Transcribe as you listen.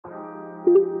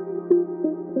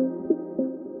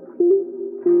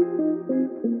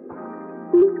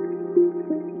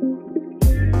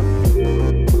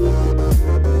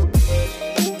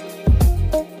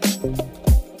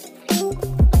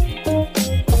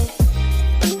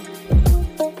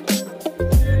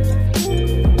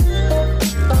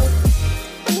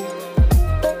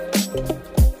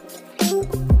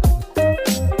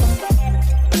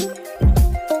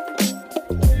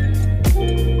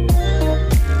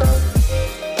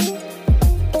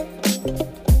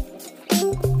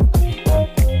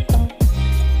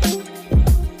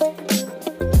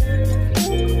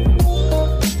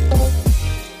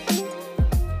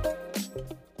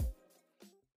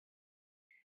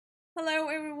Hello,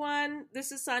 everyone.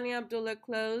 This is Sania Abdullah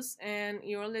Close, and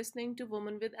you're listening to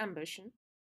Woman with Ambition.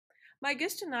 My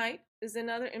guest tonight is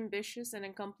another ambitious and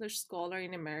accomplished scholar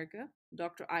in America,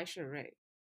 Dr. Aisha Ray.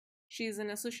 She is an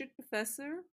associate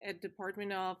professor at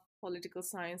Department of Political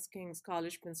Science, King's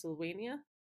College, Pennsylvania.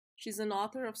 She's an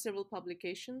author of several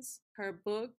publications. Her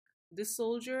book, The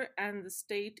Soldier and the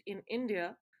State in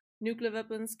India: Nuclear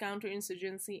Weapons,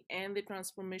 Counterinsurgency, and the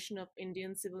Transformation of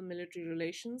Indian Civil Military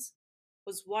Relations,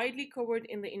 was widely covered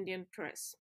in the Indian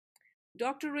press.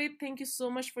 Dr. Ray, thank you so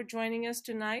much for joining us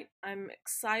tonight. I'm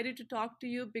excited to talk to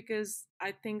you because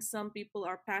I think some people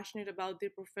are passionate about their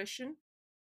profession.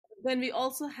 Then we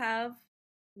also have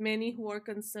many who are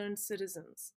concerned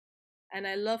citizens. And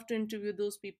I love to interview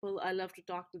those people. I love to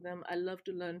talk to them. I love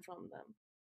to learn from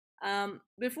them.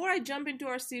 Before I jump into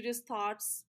our serious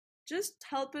thoughts, just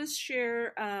help us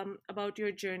share about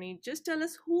your journey. Just tell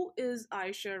us, who is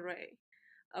Aisha Ray?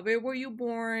 Where were you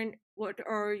born? What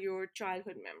are your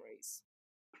childhood memories?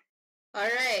 All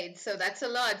right, so that's a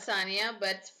lot, Sania.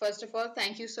 But first of all,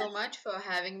 thank you so much for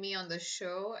having me on the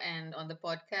show and on the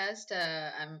podcast.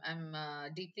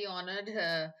 I'm deeply honored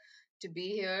to be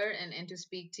here and to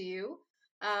speak to you.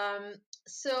 Um,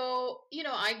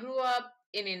 I grew up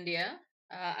in India.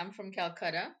 I'm from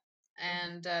Calcutta, Mhm.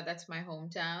 and that's my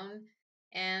hometown.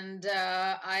 And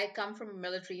I come from a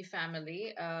military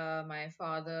family. My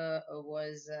father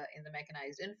was in the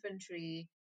mechanized infantry.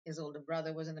 His older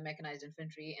brother was in the mechanized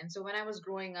infantry. And so when I was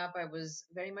growing up, I was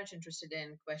very much interested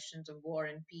in questions of war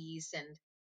and peace and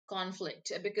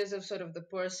conflict because of sort of the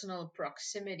personal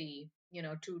proximity,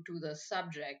 to the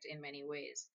subject in many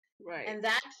ways. Right. And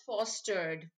that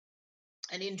fostered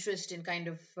an interest in kind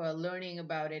of learning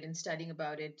about it and studying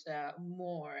about it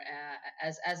more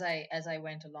as I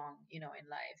went along, in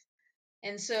life.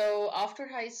 And so after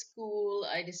high school,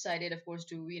 I decided, of course,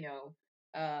 to,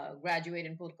 graduate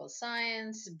in political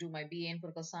science, do my BA in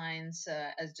political science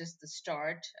as just the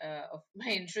start of my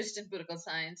interest in political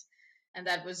science. And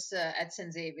that was at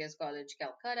St. Xavier's College,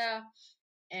 Calcutta.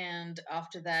 And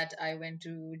after that, I went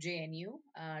to JNU,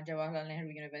 Jawaharlal Nehru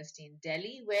University in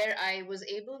Delhi, where I was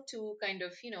able to kind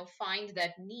of, find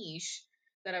that niche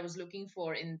that I was looking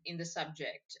for in the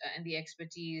subject and the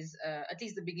expertise, at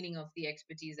least the beginning of the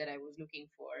expertise that I was looking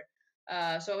for.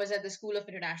 So I was at the School of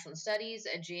International Studies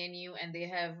at JNU, and they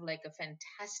have like a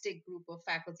fantastic group of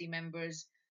faculty members.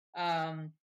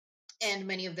 Um, and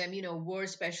many of them, were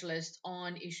specialists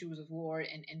on issues of war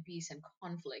and peace and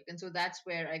conflict. And so that's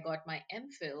where I got my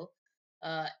MPhil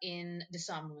in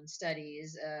disarmament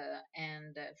studies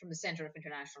and from the Center of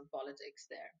International Politics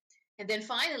there. And then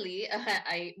finally,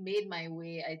 I made my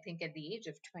way, I think, at the age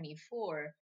of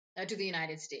 24 to the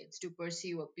United States to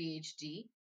pursue a PhD.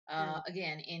 Mm.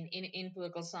 Again, in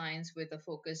political science with a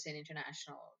focus in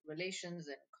international relations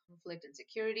and conflict and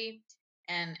security,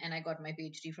 and I got my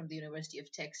PhD from the University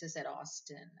of Texas at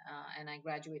Austin, and I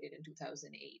graduated in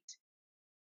 2008.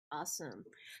 Awesome.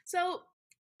 So,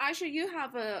 Aisha, you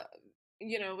have a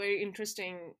very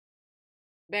interesting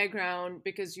background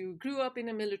because you grew up in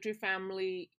a military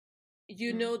family.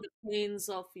 You Mm, know the pains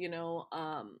of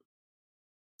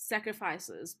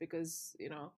sacrifices because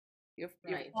your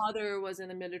right. father was in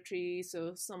the military,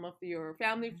 so some of your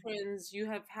family Mm-hmm. friends, you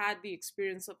have had the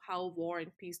experience of how war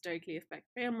and peace directly affect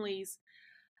families.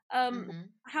 Mm-hmm.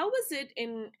 How was it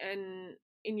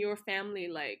in your family?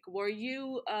 Like, were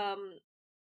you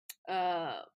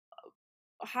uh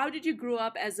how did you grow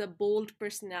up as a bold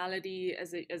personality,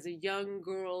 as a young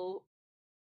girl,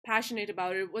 passionate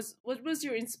about it? What was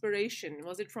your inspiration?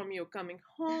 Was it from your coming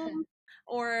home,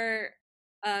 or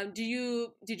did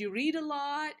you read a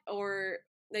lot, or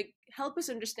like help us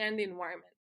understand the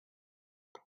environment?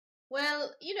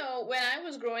 Well, when I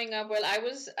was growing up, well,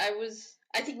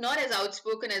 I think not as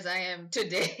outspoken as I am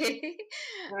today.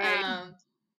 Right. um,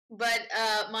 but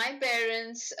my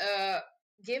parents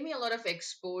gave me a lot of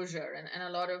exposure and a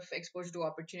lot of exposure to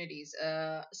opportunities.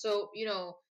 So,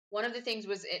 one of the things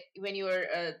was when you're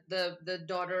the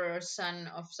daughter or son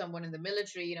of someone in the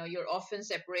military, you're often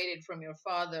separated from your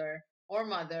father or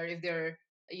mother if they're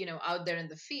out there in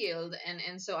the field,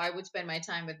 and so I would spend my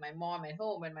time with my mom at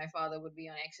home, and my father would be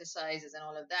on exercises and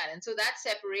all of that, and so that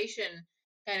separation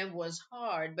kind of was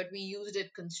hard, but we used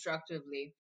it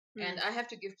constructively. And Hmm. I have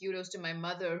to give kudos to my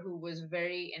mother, who was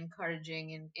very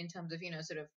encouraging in terms of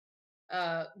sort of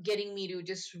getting me to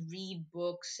just read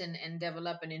books and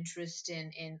develop an interest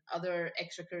in other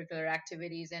extracurricular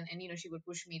activities, and she would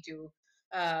push me to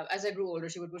as I grew older,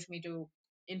 she would push me to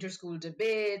inter-school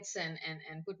debates and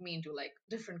put me into like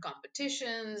different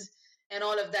competitions and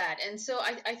all of that. And so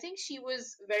I think she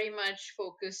was very much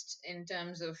focused in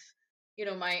terms of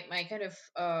my kind of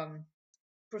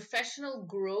professional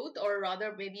growth, or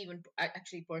rather maybe even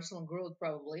actually personal growth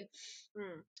probably.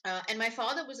 Hmm. And my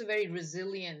father was a very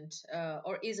resilient,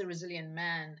 or is a resilient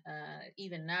man,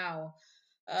 even now.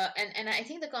 And I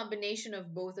think the combination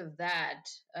of both of that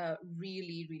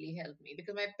really, really helped me,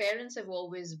 because my parents have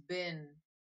always been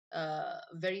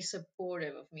very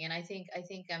supportive of me, and I think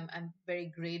I'm very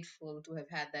grateful to have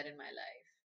had that in my life.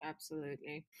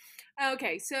 Absolutely.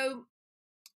 Okay, so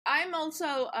I'm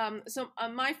also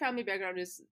my family background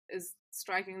is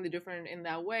strikingly different in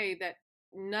that way that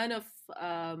none of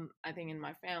I think in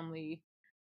my family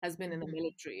has been in the Hmm.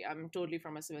 military. I'm totally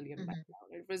from a civilian Hmm. background.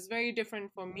 It was very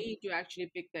different for me to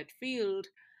actually pick that field.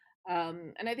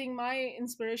 And I think my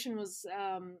inspiration was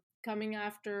coming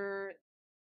after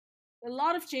a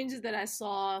lot of changes that I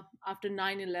saw after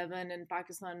 9/11 and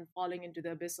Pakistan falling into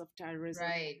the abyss of terrorism.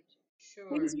 Right.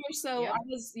 Things Sure. were so, Yep.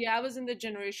 I was in the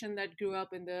generation that grew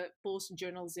up in the post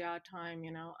Journal Zia time,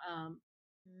 and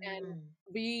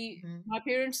Mm-hmm. my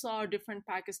parents saw a different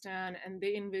Pakistan, and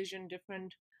they envisioned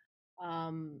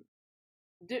um,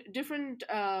 different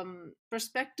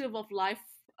perspective of life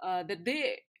that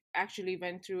they actually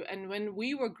went through. And when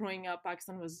we were growing up,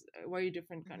 Pakistan was a very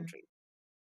different Hmm. country.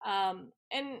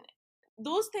 And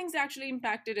those things actually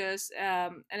impacted us.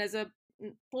 And as a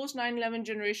post 9/11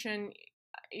 generation,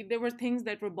 there were things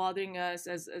that were bothering us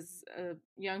as a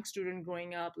young student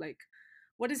growing up, like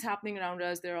what is happening around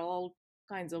us. There are all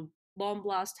kinds of bomb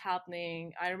blasts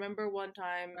happening. I remember one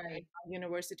time at Right. our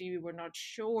university, we were not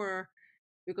sure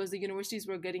because the universities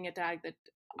were getting attacked, that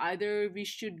either we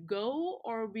should go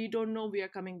or we don't know we are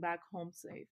coming back home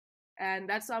safe. And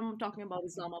that's, I'm talking about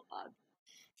Islamabad.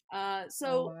 Oh,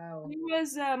 So wow. it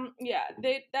was,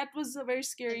 that was a very And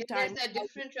scary then time. there's that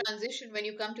different transition when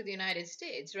you come to the United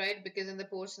States, right? Because in the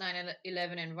post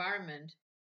 9/11 environment,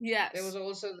 there was Yes,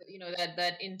 also,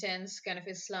 that intense kind of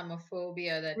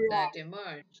Islamophobia that right,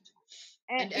 emerged.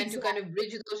 And to kind exactly, of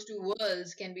bridge those two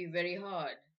worlds can be very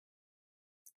hard.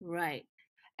 right.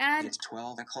 And it's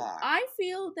 12 o'clock. I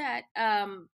feel that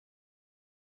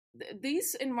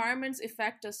these environments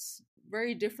affect us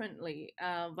very differently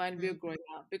when we're Mm-hmm. growing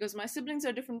up, because my siblings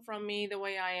are different from me the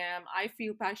way I am. I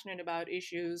feel passionate about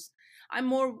issues. I'm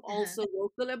more Uh-huh. also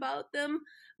vocal about them,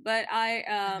 but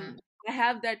Uh-huh. I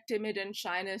have that timid and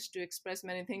shyness to express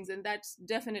many things, and that's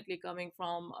definitely coming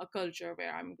from a culture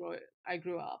where I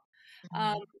grew up.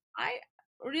 um, Mm-hmm. I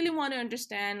really want to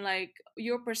understand like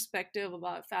your perspective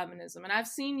about feminism, and I've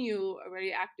seen you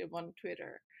very active on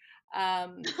Twitter.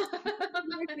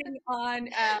 Working on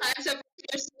I'm surprised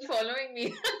you're still following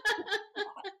me.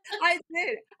 I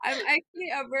did. I'm actually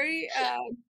a very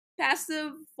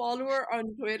passive follower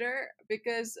on Twitter,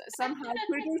 because somehow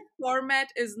Twitter's format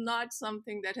is not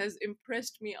something that has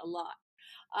impressed me a lot.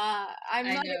 I'm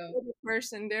I not a know. Twitter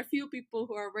person. There are few people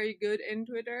who are very good in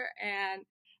Twitter, and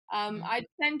Mhm. I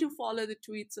tend to follow the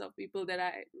tweets of people that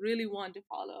I really want to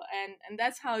follow, and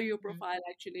that's how your Mhm. profile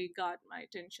actually got my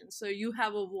attention. So you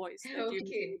have a voice that you know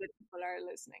Okay. that people are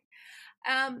listening.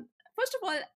 First of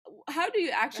all, how do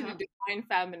you actually Uh-huh. define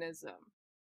feminism?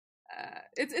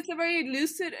 It's a very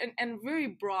lucid and very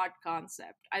broad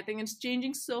concept. I think it's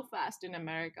changing so fast in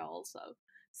America also.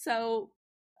 So,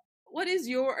 what is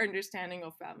your understanding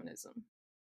of feminism?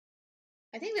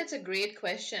 I think that's a great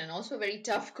question, also a very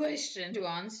tough question to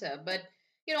answer. But,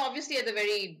 obviously at the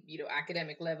very,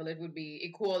 academic level, it would be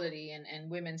equality and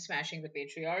women smashing the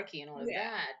patriarchy and all of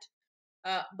Yeah.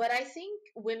 that. But I think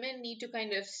women need to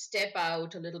kind of step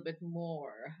out a little bit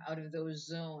more out of those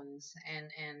zones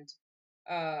and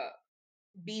uh,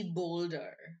 be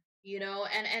bolder.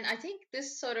 And I think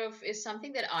this sort of is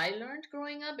something that I learned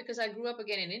growing up, because I grew up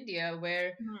again in India,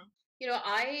 where Mhm.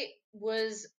 I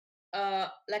was,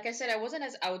 like I said, I wasn't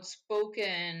as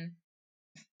outspoken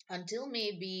until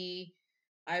maybe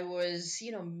I was,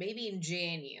 maybe in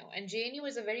JNU, and JNU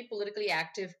is a very politically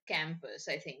active campus,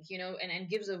 I think, and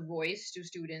gives a voice to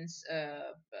students.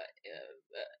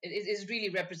 It is really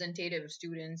representative of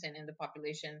students and in the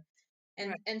population,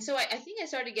 Right. and so I think I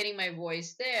started getting my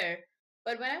voice there.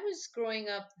 But when I was growing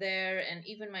up there, and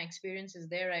even my experiences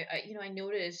there, I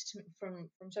noticed from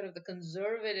sort of the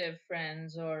conservative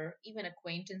friends or even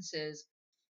acquaintances,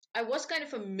 I was kind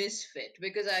of a misfit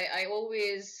because I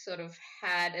always sort of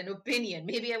had an opinion.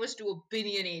 Maybe I was too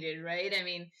opinionated, right? I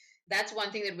mean, that's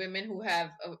one thing that women who have,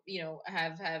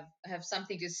 have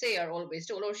something to say are always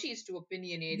told, oh, she's too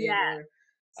opinionated, Yeah. or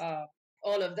uh,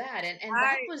 all of that. And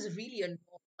that I was really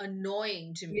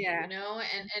annoying to me, yeah.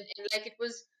 and like it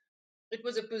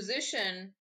was a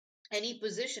position, any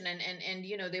position, and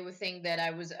they would think that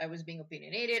I was being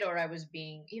opinionated, or I was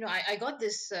being, I got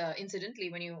this incidentally,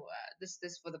 when you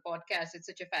this for the podcast, it's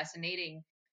such a fascinating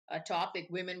topic,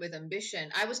 women with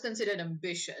ambition. I was considered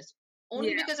ambitious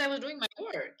only Yeah. because I was doing my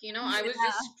work. I was Yeah.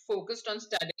 just focused on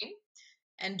studying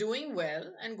and doing well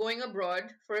and going abroad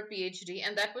for a PhD,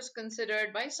 and that was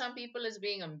considered by some people as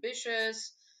being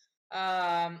ambitious.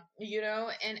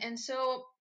 And so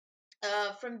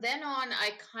from then on, I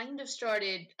kind of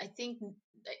started, I think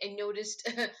I noticed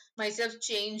myself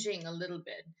changing a little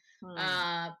bit, Hmm.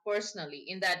 personally,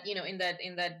 in that, in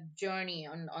that journey,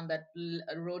 on that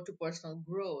road to personal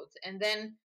growth. And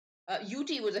then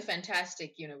UT was a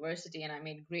fantastic university, and I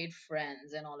made great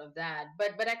friends and all of that.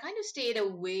 But I kind of stayed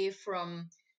away from,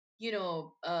 you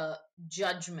know, uh,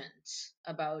 judgments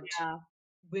about Yeah.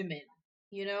 women,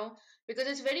 you know, because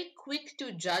it's very quick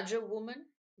to judge a woman,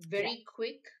 Yeah. very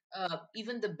quick.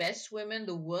 Even the best women,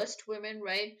 the worst women,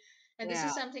 right? And this Yeah.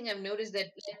 is something I've noticed that,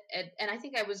 and I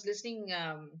think I was listening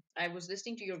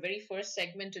to your very first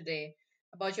segment today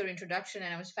about your introduction,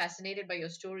 and I was fascinated by your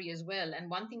story as well. And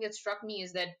one thing that struck me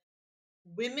is that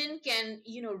women can,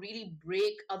 really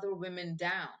break other women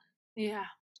down. Yeah.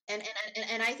 And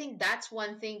I think that's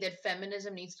one thing that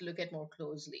feminism needs to look at more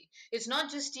closely. It's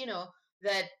not just,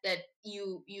 that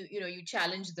you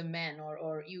challenge the men,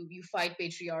 or you fight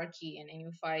patriarchy, and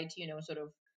you fight, sort of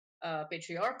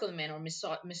patriarchal men, or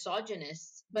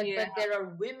misogynists, but Yeah. there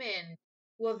are women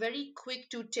who are very quick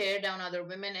to tear down other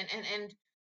women. And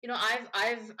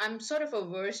I'm sort of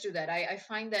averse to that. I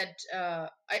find that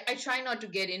I try not to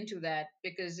get into that,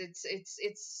 because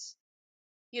it's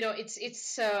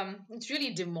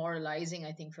really demoralizing,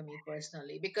 I think, for me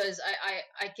personally, because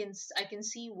I can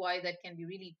see why that can be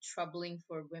really troubling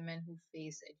for women who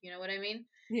face it, you know what I mean?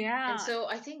 And Yeah. so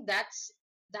I think that's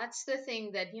the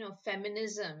thing, that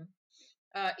feminism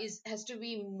is has to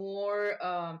be more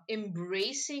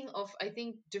embracing of, I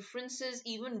think, differences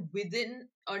even within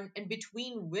and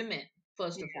between women,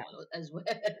 first of Yeah. all, as well.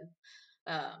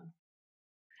 um,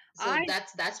 so I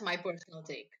that's my personal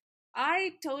take. I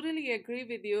totally agree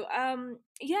with you.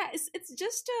 Yeah, it's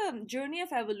just a journey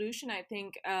of evolution. I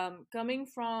think coming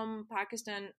from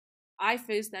Pakistan, I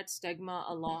faced that stigma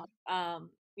a lot.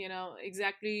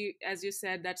 Exactly as you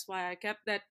said. That's why I kept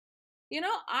that.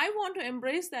 I want to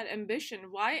embrace that ambition.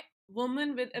 Why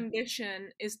woman with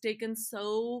ambition is taken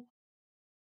so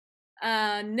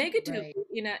Right. negatively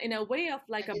in a way of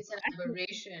like Like a it's an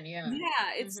aberration, yeah. yeah,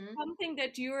 it's Mm-hmm. something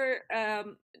that you're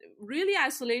really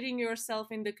isolating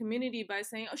yourself in the community by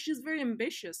saying, "Oh, she's very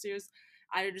ambitious."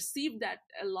 I received that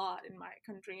a lot in my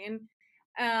country, and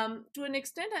to an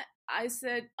extent, I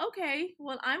said, "Okay,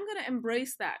 well, I'm gonna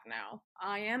embrace that now.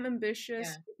 I am ambitious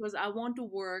Yeah. because I want to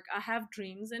work. I have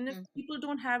dreams, and if Mm-hmm. people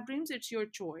don't have dreams, it's your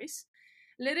choice.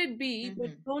 Let it be,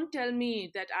 but Mm-hmm. don't tell me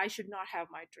that I should not have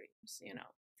my dreams."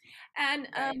 And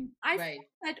Right. I Right.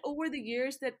 felt that over the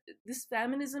years that this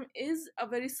feminism is a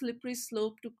very slippery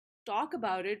slope to talk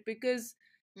about it, because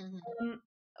Mm-hmm. um,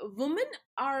 women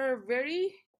are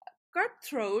very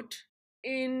cutthroat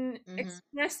in Mm-hmm.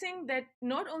 expressing that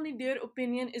not only their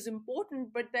opinion is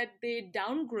important, but that they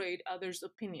downgrade others'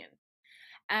 opinion.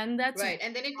 And that's Right.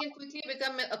 And then it can quickly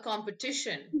become a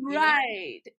competition.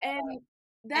 right. And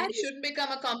And that it is shouldn't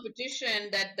become a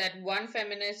competition that one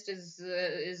feminist is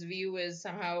view is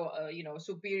somehow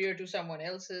superior to someone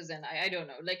else's, and I don't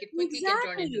know. Like it quickly can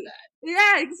turn into exactly. that.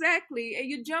 Yeah, exactly. And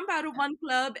you jump out of one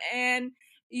club and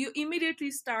you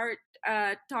immediately start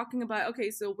talking about,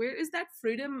 okay, so where is that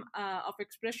freedom of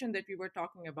expression that we were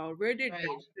talking about? Where did Right,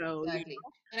 that go? exactly.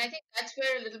 And I think that's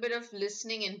where a little bit of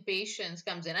listening and patience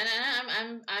comes in.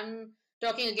 And I'm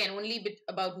talking again only bit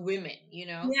about women,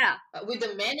 Yeah, with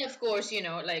the men, of course,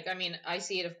 like I mean, I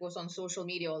see it, of course, on social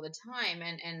media all the time,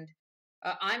 and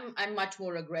I'm much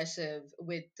more aggressive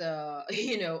with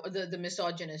the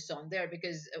misogynists on there,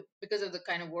 because of the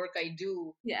kind of work I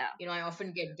do. Yeah. I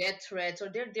often get death threats, or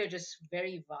they're just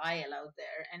very vile out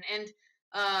there. And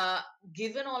uh,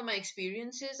 given all my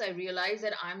experiences, I realize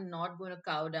that I'm not going to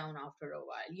cow down after a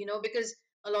while. Because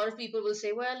a lot of people will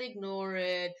say, "Well, ignore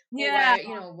it," or Yeah.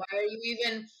 why are you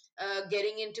even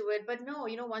getting into it? But no,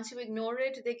 once you ignore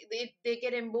it, they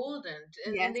get emboldened,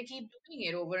 and Yes. they keep doing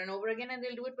it over and over again, and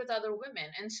they'll do it with other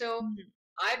women. And so Mhm.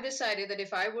 I've decided that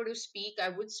if I were to speak, I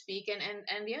would speak.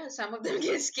 And yeah, some of them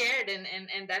get scared,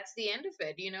 and that's the end of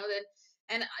it. That.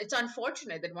 And it's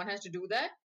unfortunate that one has to do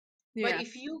that. But Yeah.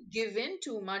 if you give in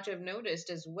too much, I've noticed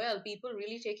as well, people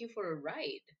really take you for a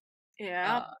ride.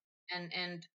 Yeah. And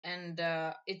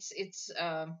it's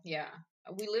yeah,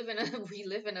 we live in a we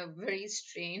live in a very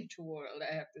strange world,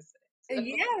 I have to say. So.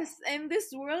 Yes, and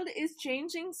this world is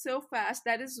changing so fast.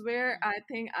 That is where I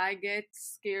think I get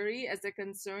scary as a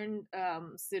concerned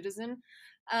citizen.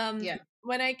 Um, Yeah.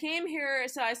 when I came here,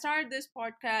 so I started this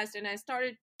podcast and I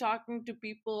started talking to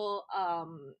people.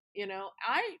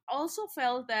 I also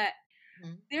felt that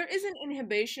Mhm. there is an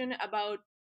inhibition about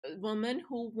women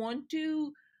who want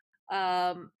to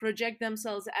project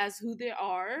themselves as who they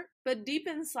are, but deep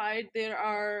inside there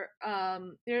are a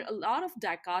lot of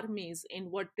dichotomies in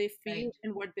what they feel Right.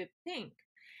 and what they think.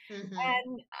 Mm-hmm.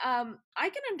 And I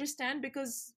can understand,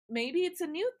 because maybe it's a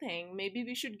new thing. Maybe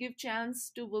we should give chance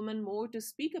to women more to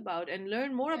speak about and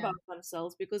learn more Yeah. about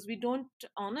themselves, because we don't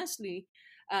honestly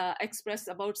express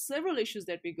about several issues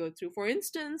that we go through. For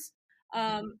instance,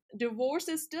 Mm-hmm. divorce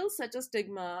is still such a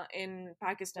stigma in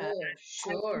Pakistan. Oh, I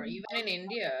sure. Even in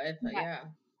India, yeah.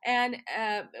 and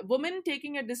women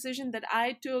taking a decision that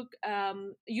I took,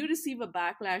 you receive a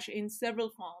backlash in several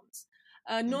forms.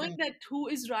 Knowing Mm-hmm. that who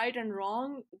is right and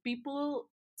wrong, people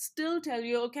still tell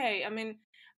you, okay, I mean,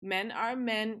 men are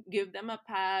men, give them a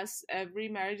pass. Every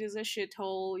marriage is a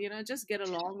shithole, just get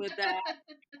along with that.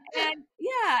 And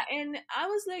yeah, and I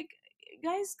was like,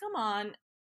 guys, come on.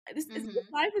 This Mm-hmm.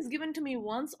 life is given to me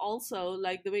once, also,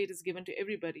 like the way it is given to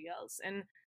everybody else. And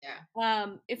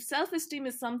Yeah. if self-esteem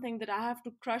is something that I have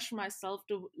to crush myself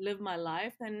to live my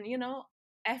life, then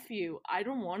f you, I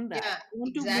don't want that. Yeah, I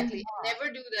want to move exactly. on.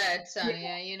 Never do that,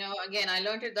 Yeah. Sania. Again, I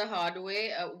learned it the hard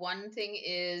way. One thing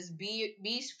is,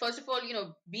 first of all,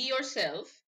 be yourself.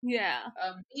 Yeah,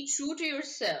 Be true to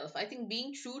yourself. I think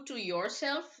being true to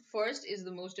yourself first is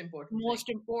the most important thing. most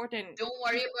important. Don't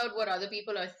worry about what other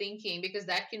people are thinking, because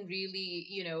that can really,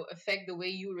 affect the way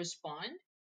you respond.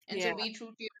 And Yeah, so be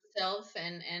true to yourself,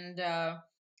 and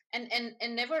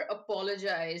never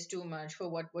apologize too much for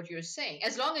what you're saying.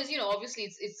 As long as, obviously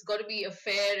it's got to be a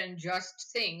fair and just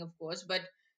thing, of course, but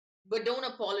don't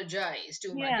apologize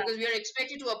too much, yeah. because we are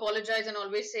expected to apologize and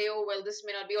always say, oh, well, this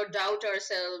may not be, or doubt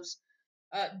ourselves.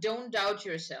 Don't doubt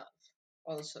yourself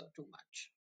also too much.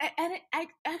 And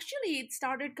actually, it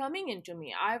started coming into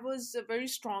me. I was a very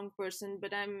strong person,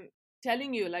 but I'm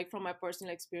telling you, like from my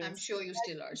personal I'm experience, sure you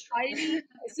still are that strong.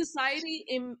 society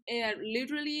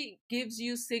literally gives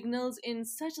you signals in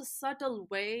such a subtle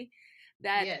way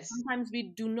that Yes. sometimes we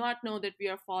do not know that we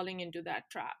are falling into that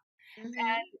trap. Hmm.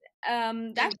 And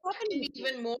And that that happened can with be me.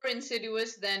 even more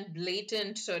insidious than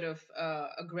blatant sort of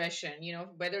aggression,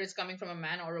 whether it's coming from a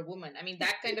man or a woman. I mean,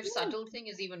 that kind of subtle thing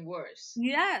is even worse.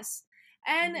 Yes.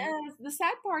 And Hmm. the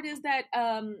sad part is that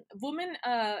women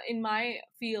in my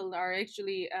field are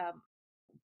actually,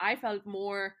 I felt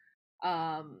more,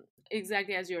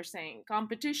 exactly as you're saying,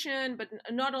 competition, but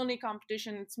not only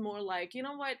competition, it's more like, you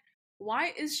know what?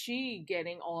 Why is she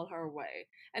getting all her way?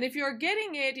 And if you're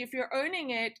getting it, if you're earning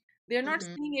it, they're not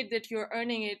Hmm. seeing it that you're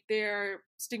earning it. They're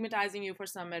stigmatizing you for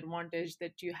some advantage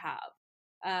that you have.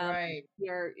 Right.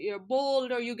 You're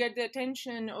bold, or you get the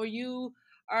attention, or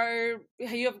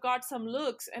you've got some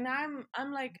looks, and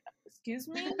I'm like, excuse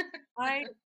me, I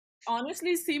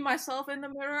honestly see myself in the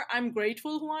mirror. I'm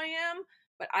grateful who I am,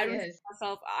 but I don't see Yes.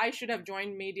 myself. I should have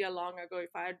joined media long ago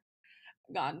if I had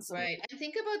gotten some. Right. And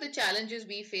think about the challenges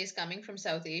we face coming from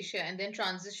South Asia and then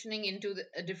transitioning into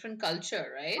a different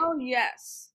culture, right? Oh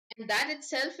yes, And that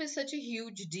itself is such a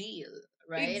huge deal,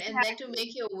 right? And then to exactly,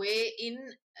 make your way in,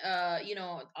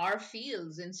 our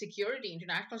fields in security,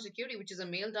 international security, which is a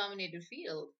male dominated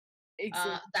field,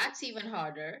 exactly. that's even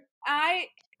harder. I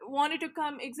wanted to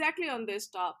come exactly on this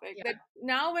topic, that Yeah.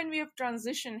 now when we have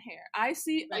transitioned here, I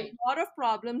see a Right. lot of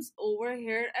problems over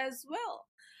here as well.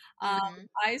 Um, Mm-hmm.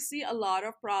 I see a lot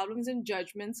of problems and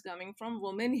judgments coming from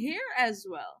women here as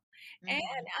well. And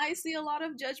Mm-hmm. I see a lot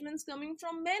of judgments coming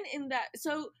from men in that.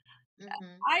 So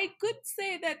Mm-hmm. I could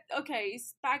say that, okay,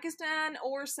 Pakistan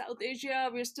or South Asia,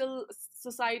 we're still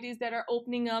societies that are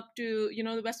opening up to,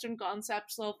 the Western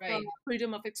concepts of Right.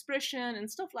 freedom of expression and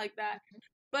stuff like that. Mm-hmm.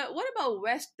 But what about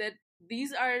West? That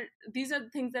these are these are the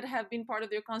things that have been part of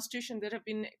their constitution that have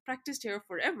been practiced here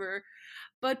forever.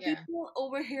 But Yeah. people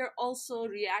over here also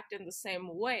react in the same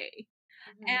way.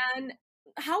 Mm-hmm. And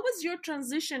how was your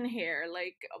transition here?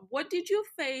 Like, what did you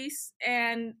face?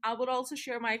 And I would also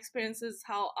share my experiences,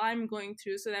 how I'm going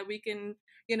through, so that we can,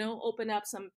 open up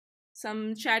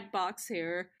some chat box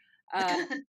here. Uh,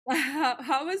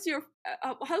 how was your?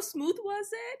 How smooth was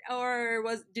it, or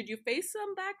did you face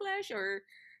some backlash, or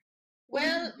what did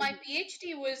Well, you my do?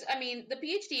 PhD was, I mean, the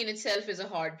PhD in itself is a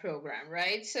hard program,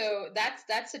 right? So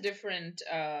that's a different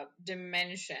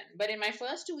dimension. But in my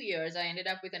first 2 years, I ended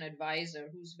up with an advisor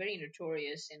who's very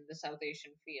notorious in the South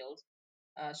Asian field,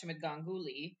 Sumit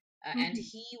Ganguly, and Mhm.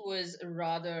 he was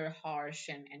rather harsh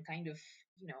and kind of,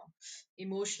 you know,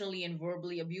 emotionally and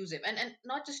verbally abusive, and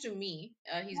not just to me.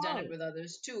 He's done it Oh, with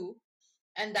others too,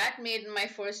 and that made my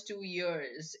first 2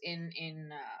 years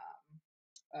in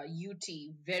UT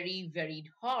very, very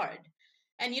hard.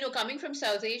 And coming from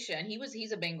South Asia, and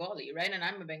he's a Bengali, right? And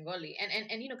I'm a Bengali,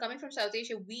 and coming from South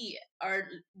Asia, we are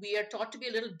taught to be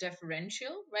a little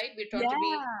deferential, right? We're taught to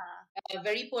be yeah,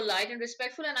 very polite and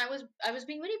respectful, and I was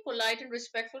being very polite and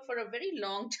respectful for a very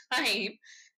long time.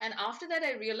 And after that,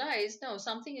 I realized, no,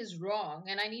 something is wrong,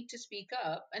 and I need to speak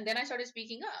up. And then I started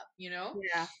speaking up.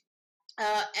 yeah.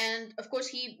 And of course,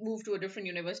 he moved to a different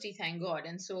university, thank God.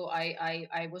 And so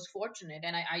I was fortunate,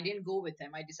 and I didn't go with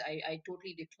him. I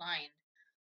totally declined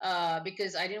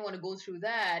because I didn't want to go through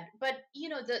that. But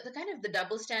the kind of the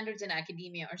double standards in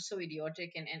academia are so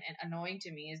idiotic and annoying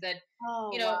to me. Is that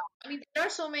Oh, wow. I mean, there are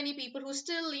so many people who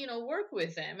still work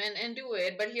with them and do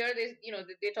it, but here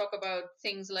they talk about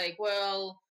things like,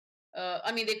 well,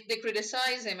 I mean, they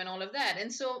criticize him and all of that.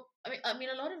 And so I mean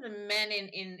a lot of the men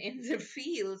in the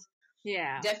fields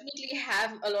Yeah, definitely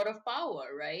have a lot of power,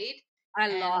 right? a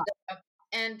lot.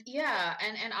 And yeah,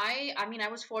 and I mean, I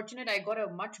was fortunate. I got a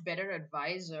much better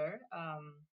advisor,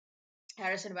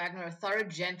 Harrison Wagner, a thorough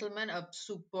gentleman, a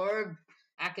superb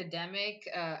academic,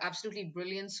 absolutely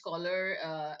brilliant scholar,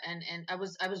 and I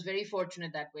was very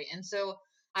fortunate that way. And so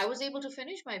I was able to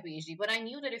finish my PhD. But I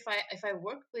knew that if I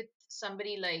worked with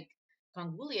somebody like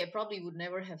Ganguly, I probably would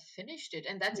never have finished it.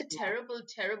 And that's a Yeah. terrible,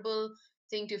 terrible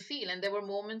thing to feel. And there were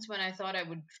moments when I thought I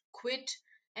would quit.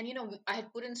 And I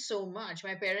had put in so much.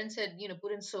 My parents had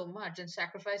put in so much and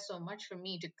sacrificed so much for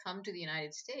me to come to the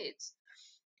United States,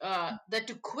 that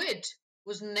to quit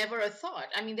was never a thought.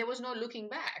 I mean, there was no looking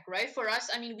back, right? For us,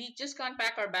 I mean, we just can't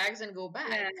pack our bags and go back.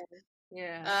 Yeah,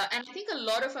 yeah. And I think a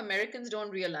lot of Americans don't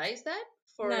realize that.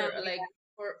 No, For like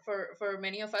for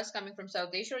many of us coming from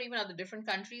South Asia or even other different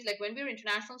countries, like when we're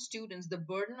international students, the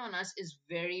burden on us is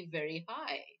very, very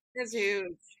high. it's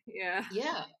huge. Yeah.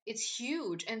 Yeah, it's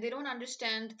huge, and they don't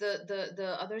understand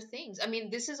the other things. I mean,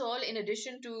 this is all in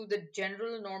addition to the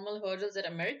general normal hurdles that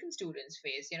American students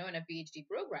face, in a PhD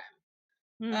program.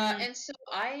 Hmm. And so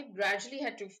I gradually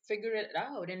had to figure it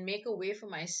out and make a way for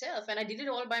myself, and I did it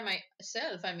all by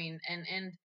myself. I mean,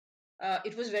 and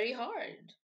it was very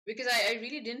hard because I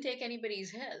really didn't take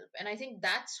anybody's help, and I think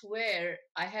that's where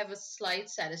I have a slight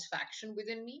satisfaction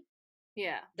within me,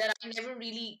 Yeah. that I never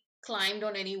really climbed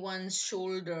on anyone's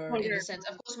shoulder, in the Older. sense.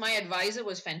 Of course, my advisor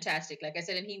was fantastic, like I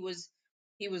said, and he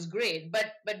was great.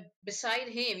 But beside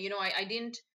him, I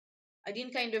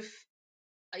didn't kind of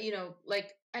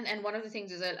like, and one of the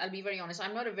things is, I'll be very honest,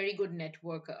 I'm not a very good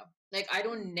networker. Like, I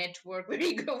don't network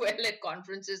very good well at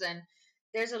conferences, and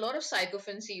there's a lot of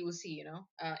sycophancy you see, in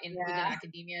within Yeah.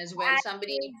 academia as well.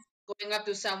 Somebody Actors. going up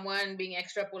to someone being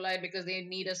extra polite because they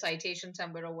need a citation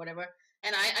somewhere or whatever.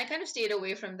 And I kind of stayed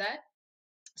away from that.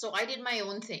 So I did my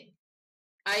own thing.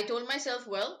 I told myself,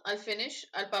 well, I'll finish,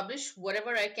 I'll publish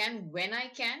whatever I can when I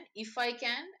can, if I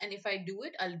can, and if I do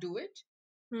it, I'll do it.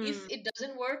 If Hmm. it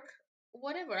doesn't work,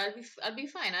 whatever, I'll be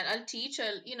fine. I'll teach.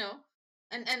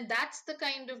 And that's the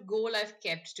kind of goal I've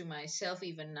kept to myself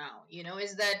even now.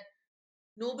 Is that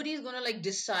nobody's gonna like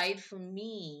decide for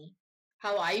me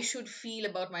how I should feel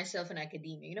about myself in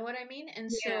academia. You know what I mean? And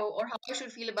Yeah. so, or how I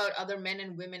should feel about other men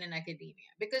and women in academia,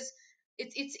 because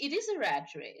it is a rat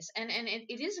race, and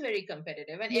it is very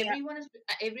competitive, and Yeah.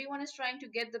 everyone is trying to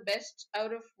get the best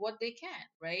out of what they can,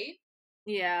 right?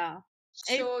 Yeah.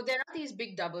 It So there are these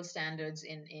big double standards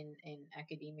in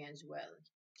academia as well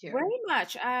here. very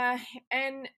much.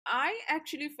 And I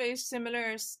actually faced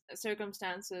similar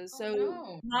circumstances. Oh So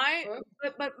no. my, Oh,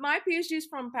 but my PhD is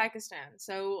from Pakistan.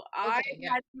 So I okay,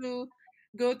 yeah. had to.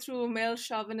 go through male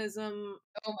chauvinism,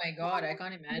 Oh my God, I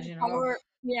can't imagine. Oh, power,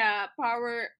 yeah,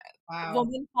 power, wow.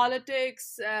 woman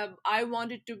politics.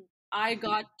 I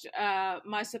got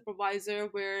my supervisor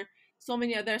where so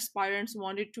many other aspirants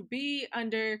wanted to be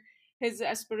under his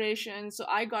aspirations. So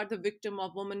I got the victim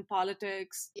of woman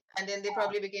politics. Yeah, and then they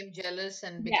probably became jealous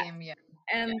and Yeah. became, yeah,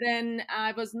 And yeah. then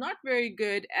I was not very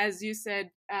good, as you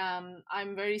said. I'm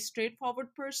a very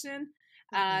straightforward person.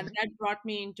 Hmm. That brought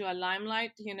me into a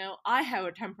limelight. I have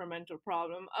a temperamental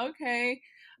problem. Okay,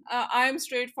 I'm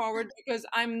straightforward because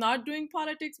I'm not doing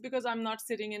politics, because I'm not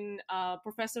sitting in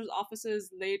professors' offices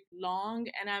late long,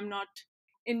 and I'm not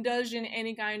indulged in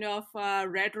any kind of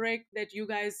rhetoric that you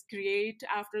guys create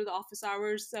after the office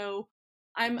hours. So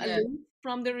I'm Yeah, aloof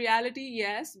from the reality,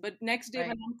 yes, but next day when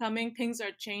right. I'm coming, things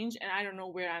are changed and I don't know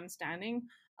where I'm standing,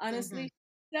 Hmm. honestly.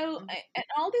 So, Hmm. and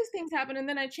all these things happen, and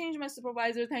then I changed my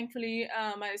supervisor. Thankfully,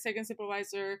 my second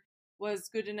supervisor was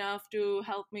good enough to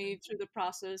help me through the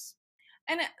process.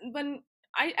 And when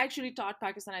I actually taught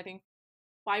Pakistan, I think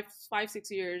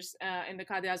 6 years in the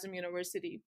Qadi Azam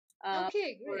University.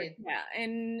 Okay, great. Yeah,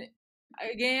 and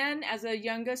again, as a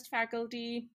youngest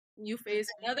faculty, you face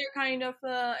Mhm. another kind of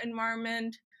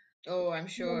environment. Oh, I'm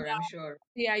sure, I'm sure.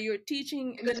 Yeah, you're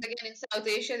teaching and Because then again, in South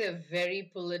Asia, they're very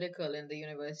political in the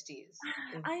universities.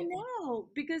 They're I very, know,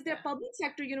 because they're yeah. public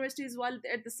sector universities, while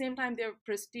at the same time they're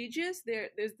prestigious.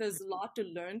 There's a lot to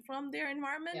learn from their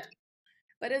environment, Yeah.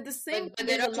 but at the same But time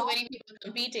there there's are a too lot. many people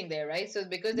competing there, right? So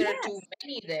because there are too Yes,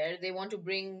 many there, they want to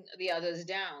bring the others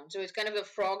down. So it's kind of the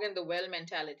frog in the well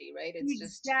mentality, right? It's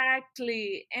just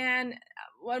exactly. And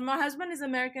well, my husband is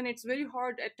American. It's very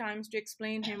hard at times to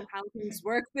explain him how things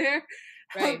work there.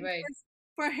 right, right. Because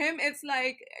for him, it's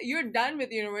like you're done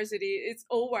with university. It's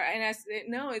over. And I said,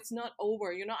 no, it's not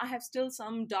over. I have still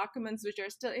some documents which are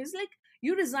still. It's like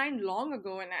you resigned long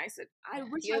ago. And I said, I Yeah,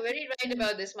 wish I you're could. very right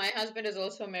about this. My husband is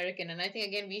also American, and I think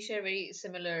again we share very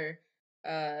similar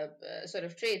sort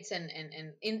of traits and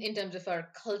in terms of our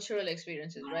cultural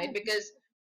experiences, right? Because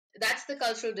that's the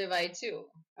cultural divide too,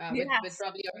 with Yes.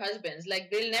 probably your husbands.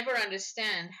 Like they'll never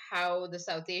understand how the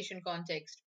South Asian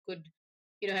context could,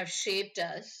 have shaped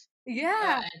us,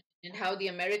 Yeah. and how the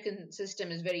American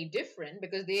system is very different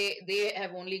because they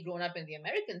have only grown up in the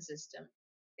American system.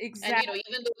 And Exactly.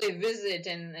 even though they visit,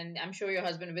 and I'm sure your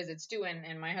husband visits too,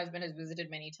 and my husband has visited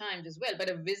many times as well, but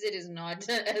a visit is not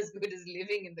as good as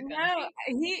living in the No, country,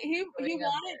 he growing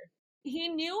up wanted. there. He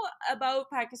knew about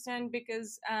Pakistan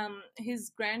because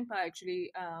his grandpa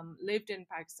actually lived in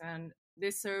Pakistan.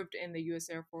 They served in the U.S.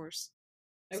 Air Force,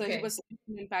 so he Okay. was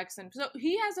stationed in Pakistan. So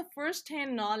he has a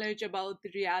first-hand knowledge about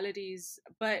the realities.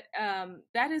 But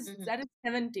that is Hmm. that is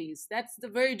 70s. That's the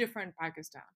very different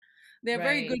Pakistan. They're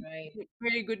Right, right,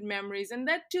 very good memories, and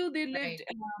that too they lived,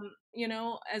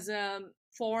 right. as a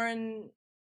foreign,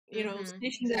 Hmm.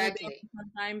 stationed over there Exactly. for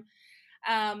some time.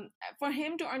 For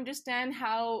him to understand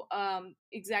how,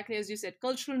 exactly as you said,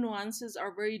 cultural nuances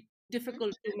are very Mhm.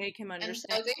 difficult to make him And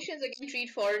understand. South Asians again treat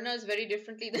foreigners very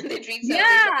differently than they treat South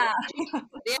Asians. Yeah,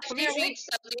 They we actually are treat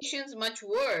South Asians much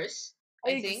worse,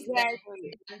 I think,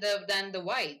 exactly. than the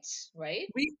whites, right?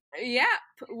 We Yeah,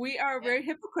 we are Yeah. very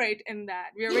hypocrite in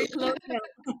that. We are very colonial,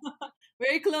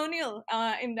 very colonial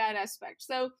in that aspect.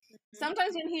 So Mhm.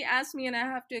 sometimes when he asks me and I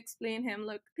have to explain him,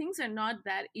 look, things are not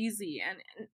that easy,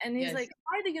 and he's Yes. like,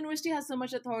 why the university has so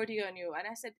much authority on you? And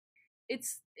I said,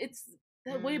 it's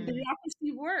the way Mm.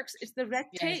 bureaucracy works. It's the red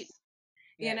tape, Yes.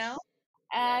 you know Yes.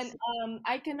 and Yes.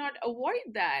 I cannot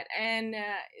avoid that. And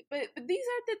but these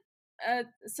are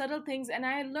the subtle things, and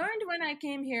I learned when I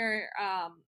came here,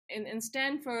 in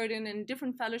Stanford and in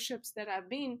different fellowships that I've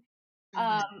been,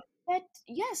 Hmm. that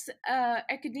yes,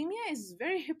 academia is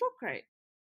very hypocrite.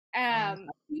 I know.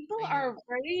 People I know. are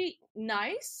very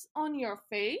nice on your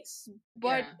face,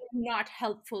 but Yeah. not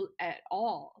helpful at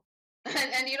all.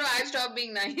 And I've stopped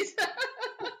being nice.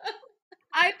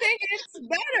 I think it's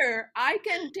better. I Well,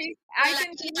 can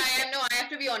actually, I take am no. I have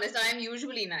to be honest. I am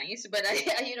usually nice, but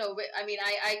I mean,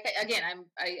 again,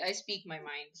 I speak my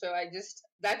mind. So I just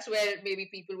that's where maybe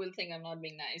people will think I'm not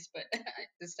being nice, but I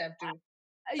just have to.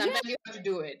 yeah. Sometimes you have to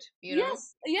do it.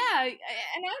 Yes, yeah,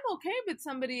 and I'm okay with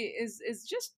somebody is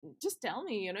just tell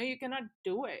me, you cannot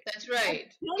do it. That's And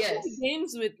right. don't play Yes.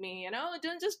 games with me,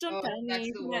 don't Oh, tell that's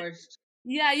me. the worst.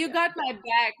 Yeah, you Yeah. got my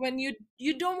back when you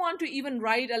don't want to even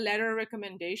write a letter of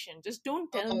recommendation. Just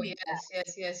don't tell Oh, me that. yes,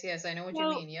 yes, yes, yes. I know what you So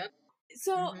mean. Yep.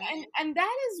 so Mm-hmm. and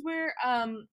that is where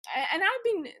and I've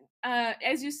been,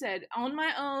 as you said, on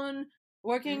my own,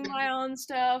 working Mm-hmm. my own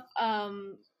stuff.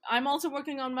 I'm also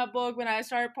working on my book when I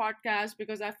started podcast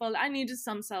because I felt I needed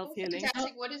some self Oh, healing.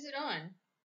 fantastic. What is it on?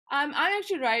 I'm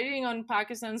actually writing on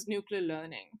Pakistan's nuclear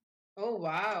learning. Oh,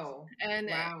 wow. And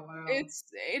Wow, wow.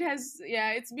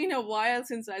 it's been a while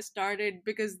since I started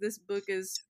because this book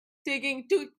is taking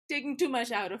too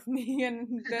much out of me. And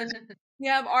then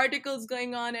you have articles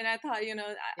going on, and I thought, I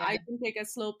Yeah, can take a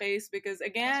slow pace because, that's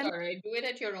again, all right. Do it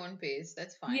at your own pace.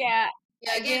 That's fine. yeah,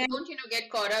 Yeah, again, again, don't, get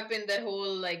caught up in that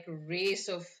whole like race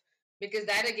of, because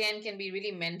that again can be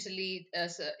really mentally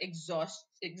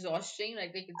exhausting.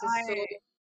 Like I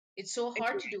it's so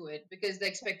hard to agree. do it because the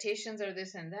expectations are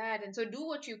this and that. And so do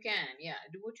what you can. Yeah,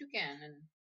 do what you can and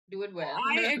do it well.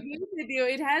 I agree with you.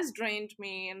 It has drained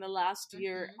me in the last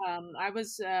year. Hmm. I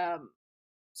was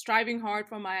striving hard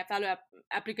for my fellow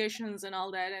applications and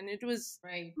all that, and Right, it was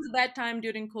a bad time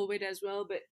during COVID as well.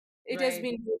 But it has right.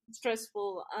 been really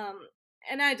stressful.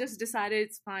 And I just decided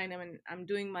it's fine. I mean, I'm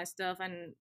doing my stuff,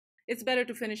 and it's better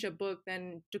to finish a book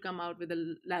than to come out with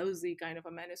a lousy kind of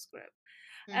a manuscript.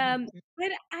 Hmm.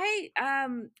 But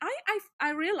I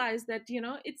realized that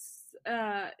it's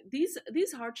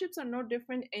these hardships are no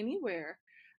different anywhere.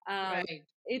 um, Right.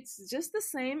 it's just the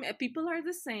same. People are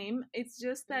the same. It's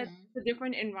just that Hmm. it's a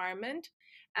different environment.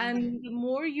 Hmm. And the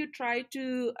more you try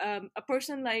to a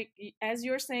person like as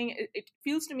you're saying, it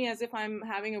feels to me as if I'm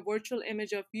having a virtual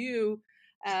image of you,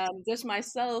 just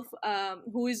myself,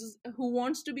 who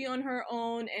wants to be on her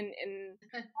own and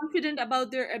confident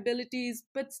about their abilities,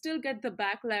 but still get the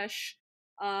backlash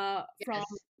from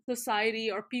Yes.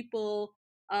 society or people,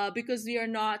 because we are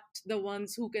not the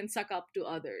ones who can suck up to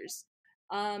others.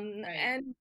 Right.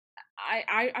 And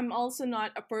I'm also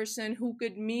not a person who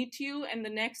could meet you and the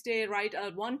next day write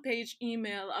a 1 page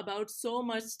email about so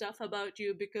much stuff about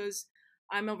you, because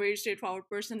I'm a very straightforward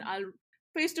person. I'll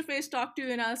face to face talk to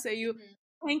you and I'll say you Hmm.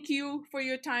 thank you for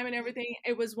your time and everything.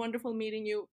 It was wonderful meeting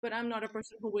you, but I'm not a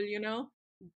person who will,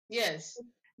 Yes.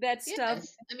 that stuff.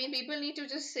 Yes. I mean, people need to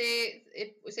just say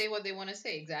what they want to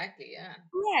say. Exactly. Yeah.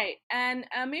 Right. And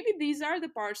maybe these are the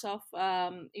parts of,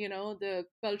 the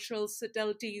cultural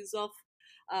subtleties of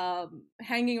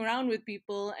hanging around with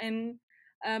people. And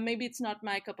maybe it's not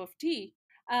my cup of tea.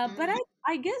 But Hmm.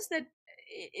 I guess that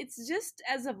it's just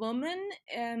as a woman,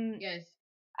 um, Yes.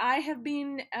 I have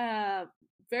been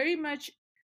very much,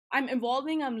 I'm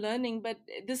evolving, I'm learning, but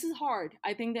this is hard.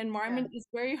 I think the Yeah. environment is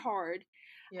very hard.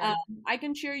 um, Yeah. I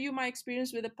can share you my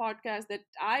experience with a podcast that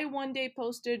I one day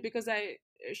posted because I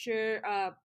share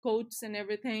quotes and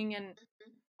everything. And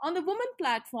on the woman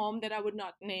platform that I would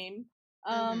not name,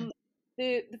 Mm-hmm. um,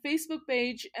 the Facebook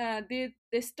page,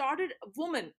 they started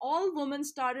women, all women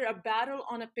started a battle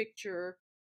on a picture.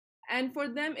 And for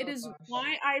them, it Oh is gosh.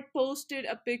 why I posted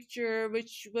a picture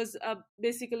which was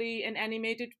basically an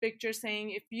animated picture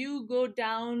saying, if you go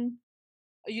down,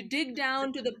 you dig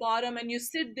down to the bottom and you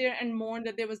sit there and mourn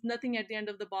that there was nothing at the end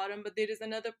of the bottom, but there is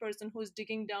another person who's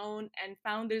digging down and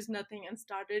found there's nothing and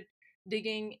started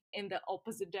digging in the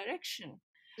opposite direction.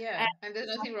 Yeah. And And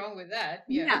there's nothing wrong with that.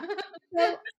 yeah, Yeah.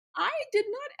 so I did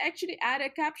not actually add a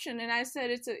caption, and I said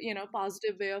it's a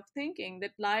positive way of thinking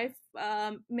that life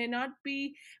may not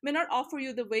offer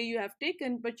you the way you have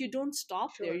taken, but you don't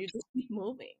stop there. Sure. You just keep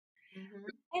moving. Hmm.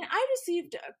 And I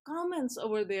received comments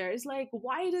over there. It's like,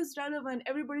 why it is relevant?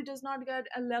 Everybody does not get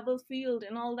a level field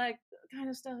and all that kind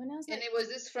of stuff. And I was And like, it was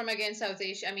this from again South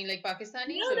Asia? I mean, like no,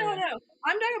 Pakistanis no, or no.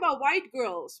 I'm talking about white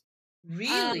girls. Um,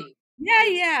 really? yeah,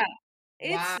 yeah.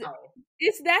 It's Wow.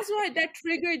 that's why that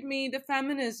triggered me. The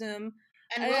feminism.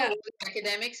 And Uh, were they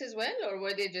academics as well, or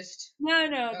were they just? no,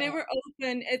 no, they Oh, were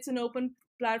open. It's an open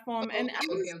platform, and okay,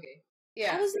 okay, okay. I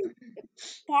Yeah, was like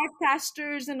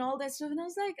podcasters and all that stuff, and I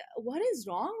was like, what is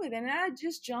wrong with it? And I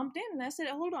just jumped in and I said,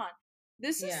 hold on,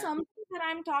 this is yeah, something that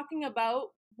I'm talking about.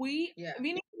 yeah.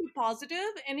 We need to be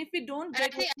positive, and if we don't And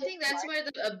get what I we think that's want, where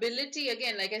the ability,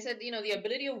 again, like I said, the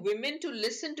ability of women to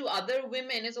listen to other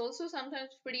women is also sometimes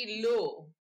pretty low.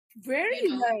 You very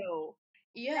know, low.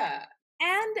 yeah.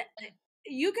 And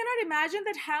you cannot imagine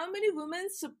that how many women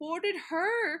supported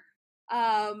her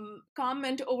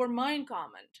comment over mine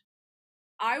comment.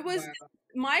 I was Wow.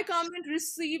 My comment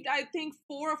received, I think,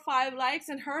 4 or 5 likes,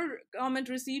 and her comment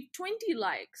received 20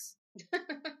 likes.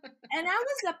 And I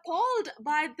was appalled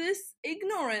by this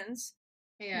ignorance,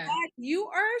 Yeah. that you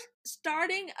are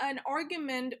starting an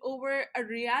argument over a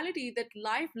reality that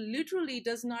life literally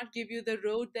does not give you the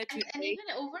road that you And take. even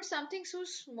over something so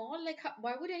small, like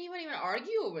why would anyone even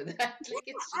argue over that? Like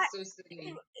it's I, just so silly.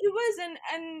 it was,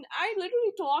 and I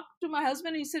literally talked to my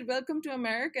husband. And he said, "Welcome to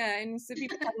America," and he said,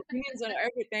 "People have opinions on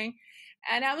everything."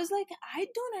 And I was like, I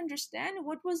don't understand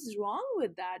what was wrong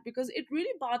with that, because it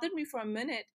really bothered me for a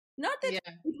minute. Not that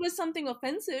Yeah, it was something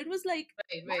offensive. It was like,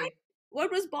 right, why? right.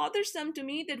 What was bothersome to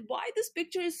me, that why this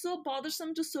picture is so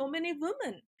bothersome to so many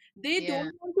women? They Yeah,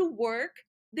 don't want to work.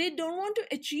 They don't want to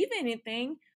achieve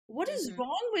anything. what is Mm-hmm.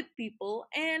 wrong with people?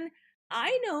 And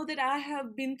I know that I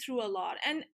have been through a lot.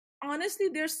 And honestly,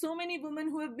 there's so many women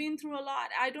who have been through a lot.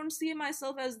 I don't see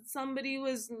myself as somebody who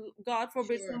is, God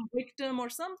forbid, Sure. some victim or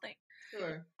something.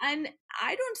 Sure. And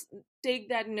I don't take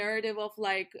that narrative of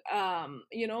like,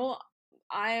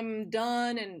 I'm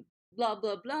done and blah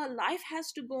blah blah. Life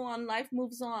has to go on, life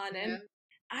moves on. And Yeah.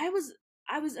 i was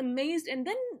I was amazed, and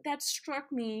then that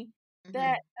struck me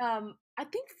that Mm-hmm. I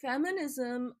think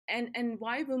feminism and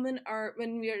why women are,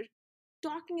 when we are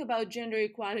talking about gender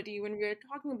equality, when we are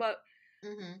talking about,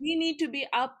 Mm-hmm. we need to be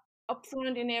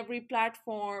upfront in every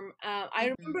platform. I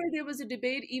Mm-hmm. remember there was a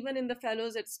debate even in the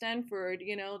fellows at Stanford,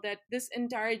 that this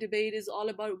entire debate is all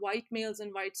about white males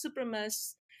and white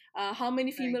supremacists. How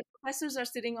many Right. female professors are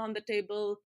sitting on the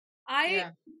table? I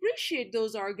Yeah. appreciate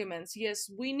those arguments. Yes,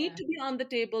 we need Yeah. to be on the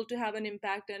table to have an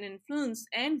impact and influence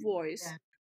and voice. Yeah.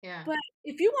 Yeah. But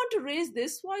if you want to raise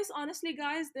this voice, honestly,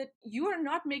 guys, that you are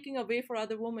not making a way for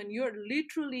other women. You're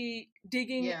literally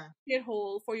digging Yeah. a pit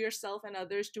hole for yourself and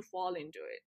others to fall into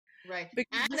it. Right.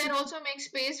 Because And this that is also makes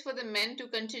space for the men to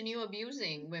continue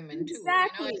abusing women too.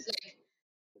 exactly, It's like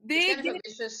it's they kind of a get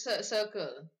vicious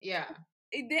circle. Yeah.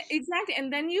 exactly.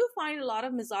 And then you find a lot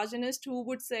of misogynists who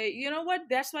would say, you know what,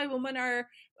 that's why women are,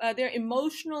 they're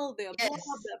emotional, they're blah Yes,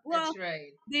 blah blah, that's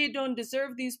right. they don't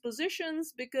deserve these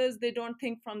positions because they don't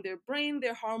think from their brain,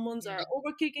 their hormones Yeah. are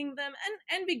overkicking them,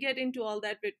 and we get into all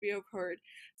that we have heard.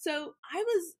 So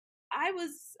I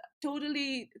was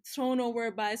totally thrown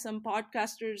over by some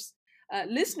podcasters,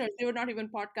 listeners. They were not even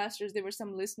podcasters, they were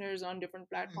some listeners on different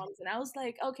Mm-hmm. platforms, and I was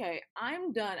like, okay,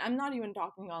 I'm done, I'm not even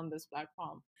talking on this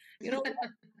platform, you know,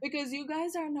 because you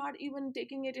guys are not even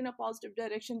taking it in a positive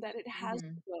direction that it has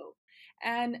Mm-hmm. to go.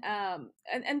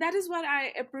 And that is what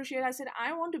I appreciate. I said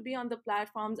I want to be on the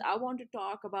platforms, I want to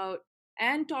talk about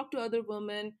and talk to other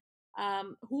women,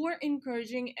 who are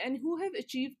encouraging and who have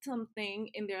achieved something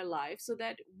in their life, so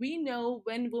that we know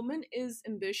when woman is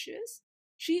ambitious,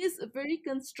 she is a very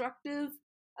constructive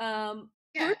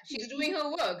Yeah, person. she's doing her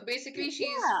work. Basically, she's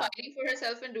Yeah, fighting for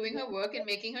herself and doing her work and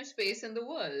making her space in the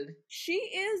world. she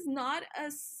is not a,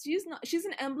 she's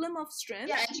an emblem of strength.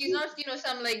 Yeah, and she's not,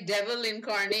 some like devil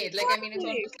incarnate. Like, I mean, it's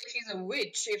Exactly. almost like she's a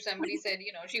witch if somebody said,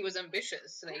 she was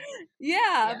ambitious. Like,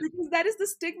 Yeah, yeah, because that is the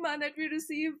stigma that we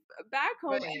receive back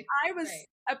home. And right, I was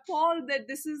right. appalled that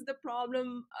this is the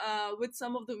problem, with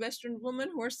some of the Western women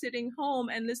who are sitting home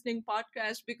and listening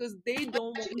podcasts because they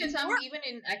don't want Actually, to some work. even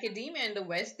in academia in the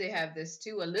West, they have this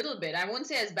too a little bit. I won't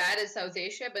say as bad as South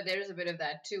Asia, but there is a bit of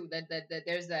that too. That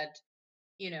there's that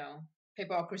you know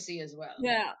hypocrisy as well.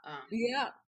 Yeah, Um, yeah,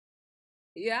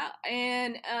 yeah,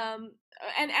 and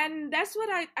that's what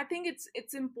I think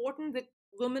it's important that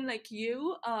women like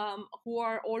you, who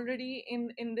are already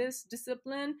in this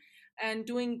discipline and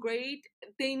doing great,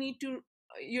 they need to.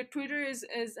 Your Twitter is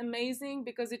amazing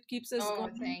because it keeps us oh,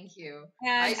 going. thank you.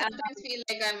 I And sometimes feel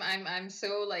like I'm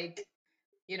so like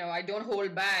I don't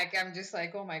hold back. I'm just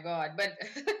like, oh my God. But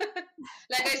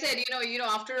like I said,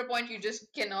 after a point, you just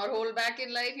cannot hold back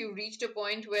in life. You've reached a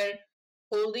point where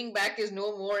holding back is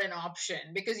no more an option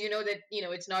because you know that,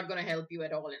 it's not going to help you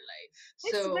at all in life.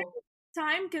 it's very So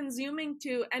time consuming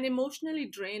too and emotionally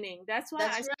draining. That's why I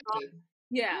that's stopped. right.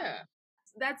 Yeah, Yeah.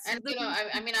 that's And, the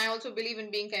I mean, I also believe in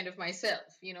being kind of myself,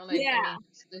 like, I yeah. mean,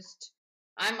 it's just,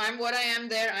 I'm what I am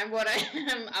there. I'm what I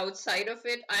am outside of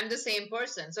it. I'm the same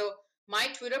person. So my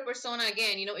Twitter persona,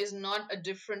 again, is not a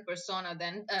different persona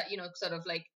than, sort of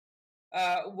like,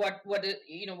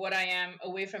 what I am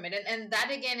away from it. And that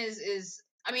again is,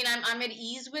 I mean, I'm at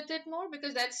ease with it more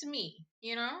because that's me.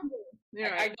 You're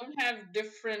I right. don't have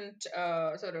different,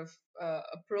 sort of,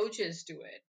 approaches to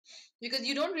it because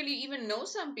you don't really even know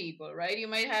some people, right? You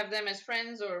might have them as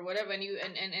friends or whatever, and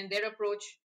and their approach,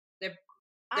 their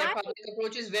their I public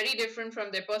approach is very different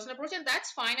from their personal approach, and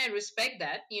that's fine. I respect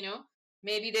that.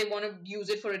 Maybe they want to use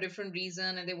it for a different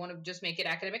reason and they want to just make it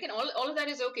academic, and all of that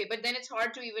is okay. But then it's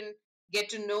hard to even get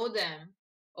to know them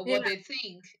or yeah. what they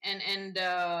think, and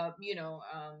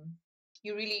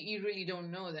you really don't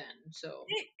know then. So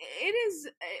It is,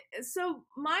 so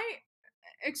my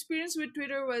experience with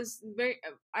Twitter was very,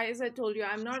 as I told you,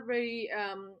 I'm not very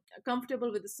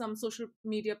comfortable with some social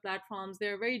media platforms.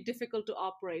 They're very difficult to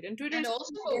operate, and Twitter And is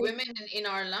also for very, women in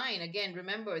our line, again,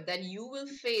 remember that you will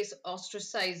face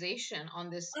ostracization on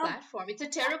this um, platform. It's a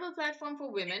terrible platform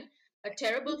for women, a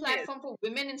terrible yes, platform for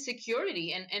women in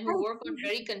security and who work on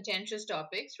very absolutely. contentious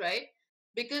topics, right?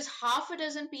 Because half a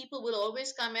dozen people will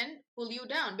always come and pull you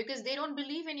down because they don't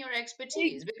believe in your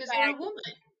expertise because you're a Exactly.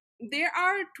 woman. There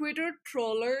are Twitter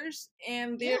trollers,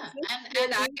 and they're Yeah, just and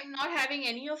trolling. I'm not having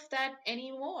any of that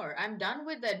anymore. I'm done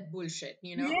with that bullshit.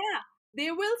 Yeah,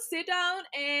 they will sit down,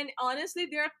 and honestly,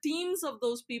 there are teams of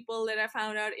those people that I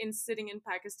found out in sitting in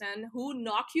Pakistan who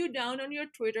knock you down on your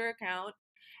Twitter account.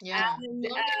 Yeah. And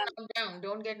Don't get knocked down.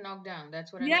 Don't get knocked down.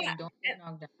 That's what I yeah, mean. Don't get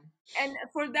knocked down. and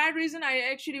for that reason, I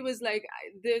actually was like,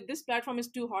 this platform is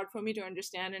too hard for me to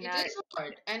understand, and It I is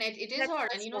hard, and it is let hard.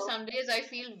 And myself. some days I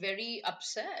feel very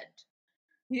upset.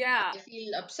 Yeah, I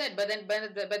feel upset, but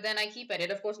then I keep at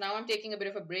it. Of course, now I'm taking a bit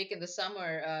of a break in the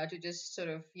summer to just sort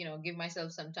of give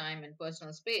myself some time and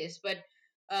personal space. But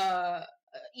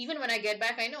even when I get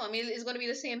back, I know, I mean, it's going to be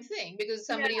the same thing, because yeah,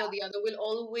 somebody or the other will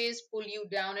always pull you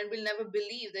down and will never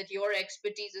believe that your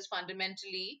expertise is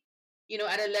fundamentally,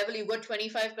 at a level you've got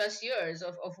 25 plus years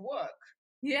of work.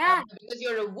 yeah. But because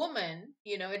you're a woman,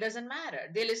 it doesn't matter.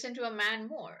 They listen to a man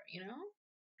more.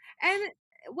 And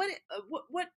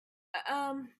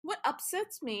what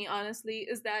upsets me honestly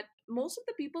is that most of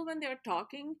the people when they're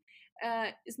talking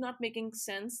is not making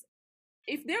sense.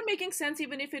 If they're making sense,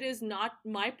 even if it is not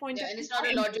my point Yeah, of and view, it's not I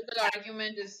a embrace logical that.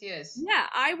 argument, is yes. Yeah,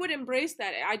 I would embrace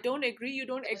that. I don't agree, you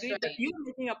don't That's agree, but right. you're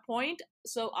making a point,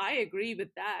 so I agree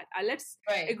with that. Let's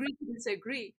Right. agree to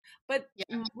disagree. But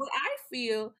Yeah. what I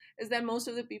feel is that most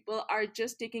of the people are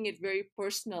just taking it very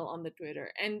personal on the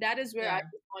Twitter, and that is where I Yeah.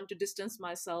 want to distance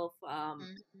myself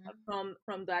Hmm.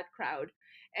 from that crowd.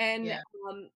 And Yeah.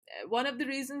 one of the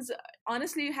reasons,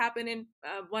 honestly, happened in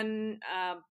one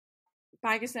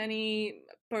Pakistani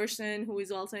person who is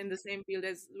also in the same field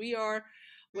as we are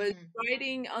was Hmm.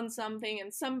 writing on something,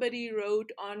 and somebody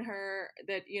wrote on her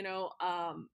that you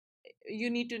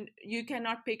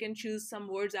cannot pick and choose some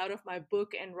words out of my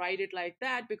book and write it like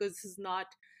that, because this is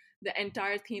not the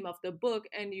entire theme of the book,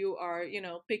 and you are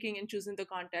picking and choosing the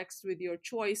context with your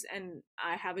choice, and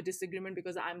I have a disagreement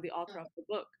because I'm the author of the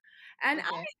book. And Okay.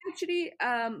 I actually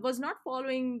was not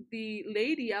following the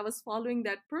lady, I was following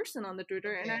that person on the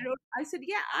Twitter, and Okay. I said,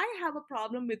 yeah, I have a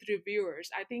problem with reviewers.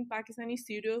 I think Pakistani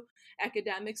pseudo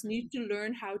academics need to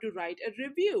learn how to write a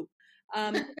review.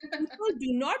 People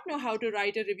do not know how to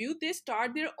write a review. They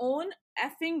start their own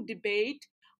effing debate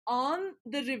on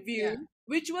the Yeah. review,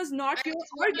 which was not And your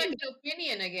it's more like argument. an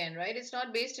opinion again, right? It's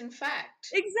not based in fact.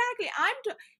 Exactly.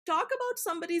 Talk about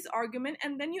somebody's argument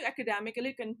and then you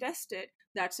academically contest it.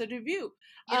 That's a review.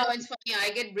 It's funny. I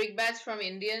get brickbats from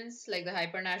Indians, like the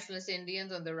hyper nationalist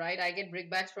Indians on the right. I get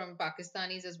brickbats from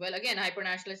Pakistanis as well. Again, hyper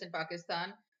nationalists in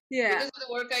Pakistan, Yeah. because of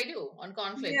the work I do on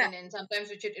conflict, Yeah. and sometimes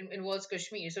which involves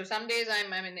Kashmir. So some days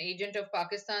I'm an agent of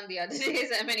Pakistan, the other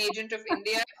days I'm an agent of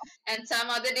India, and some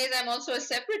other days I'm also a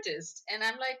separatist. And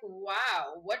I'm like,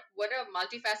 wow, what a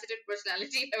multifaceted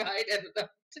personality have I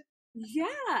developed?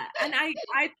 Yeah, and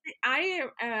I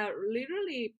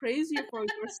literally praise you for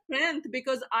your strength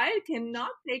because I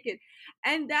cannot take it.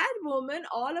 And that woman,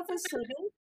 all of a sudden,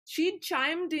 she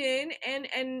chimed in,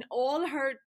 and all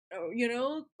her, Oh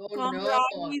no.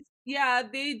 comrades, yeah,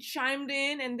 they chimed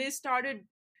in and they started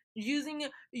using,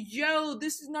 yo,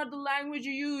 this is not the language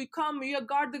you come, you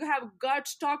got to have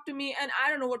guts, talk to me, and I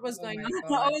don't know what was Oh going my on. I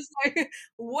God. was like,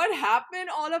 what happened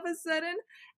all of a sudden?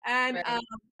 And Right.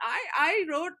 I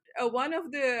wrote one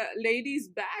of the ladies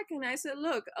back and I said,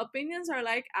 look, opinions are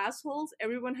like assholes.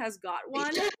 Everyone has got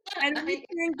one. And we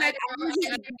think I that know. ours I is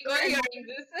remember better. And hearing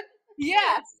this.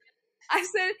 yes, I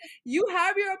said, you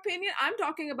have your opinion. I'm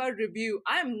talking about review.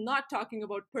 I'm not talking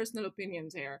about personal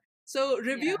opinions here. So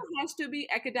review Yeah, has to be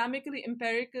academically,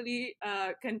 empirically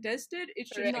contested. It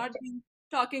should not correct. be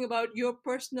talking about your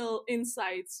personal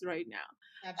insights right now.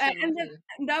 And then Absolutely.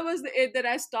 and that was it that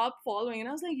I stopped following. And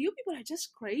I was like, you people are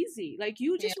just crazy. Like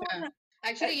you just Yeah. want to.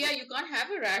 Actually, yeah, you can't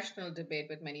have a rational debate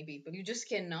with many people. You just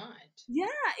cannot. Yeah,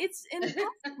 it's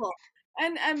impossible.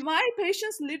 And my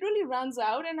patience literally runs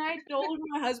out. And I told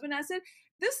my husband, I said,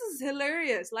 this is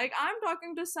hilarious. Like I'm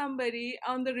talking to somebody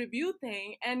on the review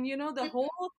thing, and the whole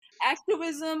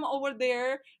activism over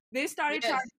there, they started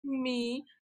Yes. targeting me.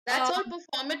 That's Um, all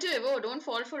performative. Oh, don't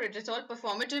fall for it. It's all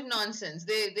performative nonsense.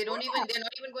 They don't even yeah, they're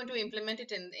not even going to implement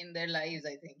it in their lives,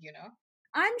 I think.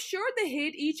 I'm sure they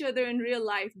hate each other in real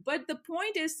life, but the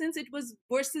point is, since it was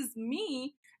versus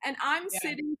me, and I'm Yeah.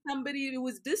 sitting somebody who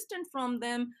was distant from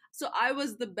them, so I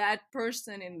was the bad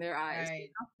person in their eyes.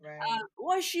 Right. Right.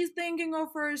 What she's thinking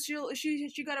of her,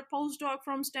 she got a postdoc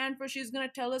from Stanford. She's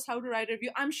gonna tell us how to write a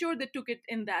review. I'm sure they took it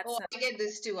in that Oh, sense. I get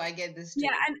this too. I get this Yeah,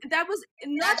 too. and that was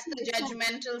not That's the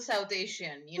judgmental South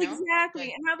Asian. exactly.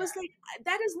 Like, And I yeah. was like,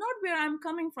 that is not where I'm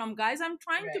coming from, guys. I'm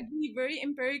trying to Right. be very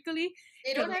empirically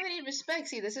They don't correct. have any respect.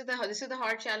 See, this is the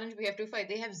hard challenge we have to fight.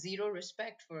 They have zero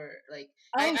respect for, like,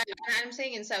 Oh, I'm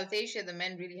saying in South Asia the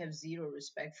men really have zero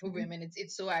respect for women.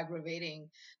 It's so aggravating.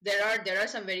 There are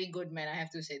some very good men, I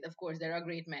have to say. Of course, there are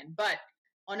great men, but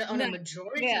On a No, yeah,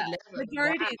 majority level.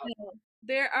 majority. Wow. No,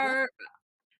 there Wow. are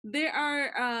there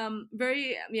are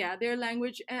very, yeah, their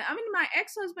language. I mean, my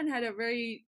ex-husband had a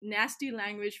very nasty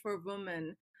language for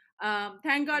women.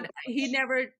 Thank Oh God he gosh.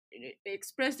 never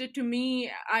expressed it to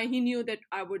me. He knew that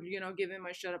I would, give him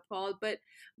a shut up call. But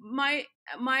my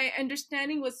my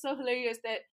understanding was so hilarious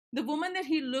that the woman that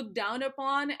he looked down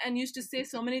upon and used to say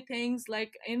so many things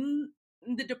like in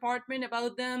the department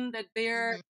about them, that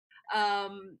they're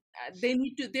Hmm. they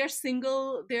need to they're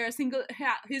single.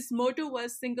 His motto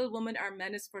was single women are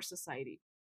menace for society.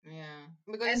 Yeah.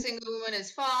 Because a And single woman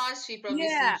is fast, she probably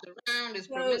yeah, sleeps around, is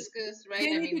so promiscuous, right? they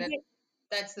I need mean to get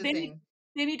that's the they need thing.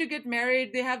 they need to get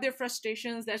married. They have their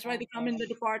frustrations. That's why Oh they come in the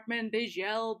gosh. department, they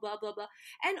yell, blah blah blah.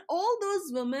 And all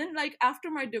those women, like after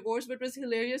my divorce, what was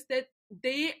hilarious that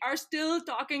they are still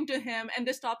talking to him and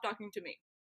they stopped talking to me.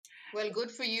 Well,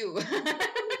 good for you.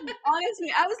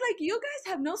 Honestly, I was like, you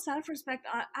guys have no self-respect.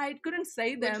 I couldn't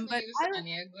say Good them, for but you, I was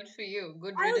Sanya. Good for you.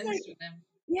 Good I was riddance like, to them.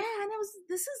 yeah, and I was,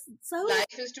 this is so.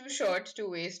 Life is too short to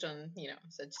waste on,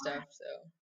 such stuff. So,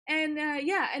 And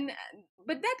yeah, and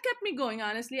but that kept me going.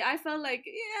 Honestly, I felt like,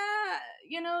 yeah,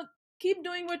 you know keep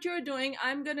doing what you're doing.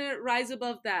 I'm gonna rise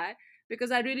above that,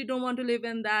 because I really don't want to live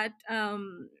in that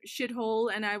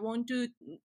shithole, and I want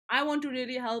to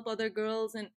really help other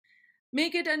girls and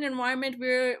make it an environment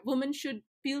where women should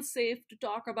feel safe to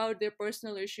talk about their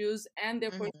personal issues and their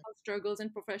hmm personal struggles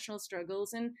and professional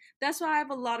struggles. And that's why I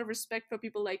have a lot of respect for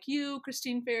people like you,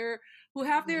 Christine Fair, who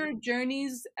have hmm their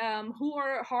journeys, who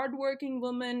are hardworking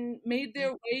women, made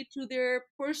their way through their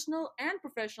personal and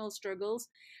professional struggles,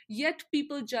 yet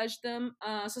people judge them,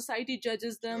 society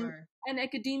judges them, sure. and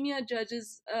academia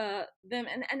judges them.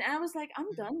 And I was like,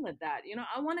 I'm done with that.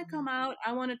 I want to Mm-hmm. come out,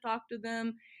 I want to talk to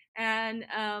them. And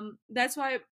that's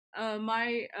why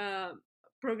my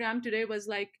program today was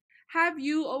like, have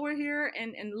you over here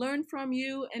and learn from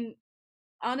you. And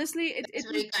honestly, it That's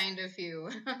was, very kind of you.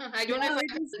 I don't know if no, I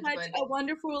it was helped, such but a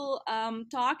wonderful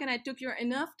talk, and I took your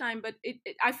enough time, but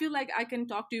I feel like I can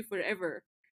talk to you forever.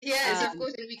 yes, of um,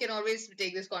 course. And we can always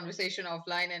take this conversation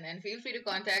offline and feel free to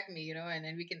contact me,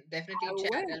 and we can I definitely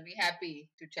chat. will. I'll be happy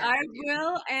to chat I with you.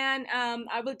 will, and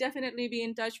I will definitely be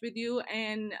in touch with you.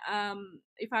 And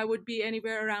if I would be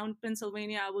anywhere around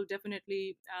Pennsylvania, I will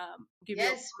definitely give you a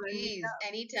Yes, call and meet please.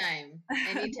 Anytime. up.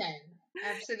 Anytime.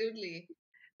 Absolutely.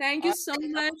 Thank you All so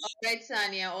right, all much. right,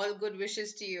 Sanya. All good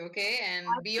wishes to you, okay? And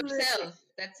be Absolutely. yourself.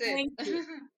 That's it. Thank you.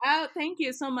 Thank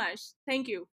you so much. Thank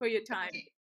you for your time. Okay.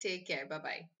 Take care. Bye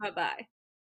bye. Bye bye.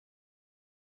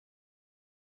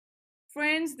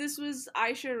 Friends, this was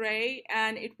Aisha Ray,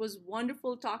 and it was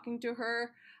wonderful talking to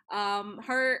her.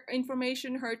 Her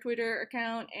information, her Twitter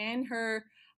account, and her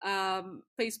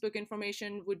Facebook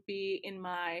information would be in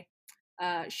my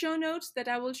show notes that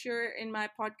I will share in my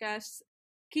podcast.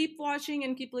 Keep watching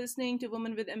and keep listening to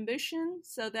Women with Ambition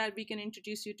so that we can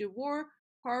introduce you to more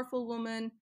powerful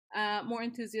women, more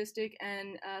enthusiastic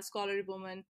and scholarly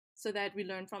women, so that we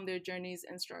learn from their journeys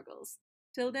and struggles.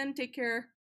 Till then, take care.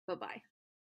 Bye bye.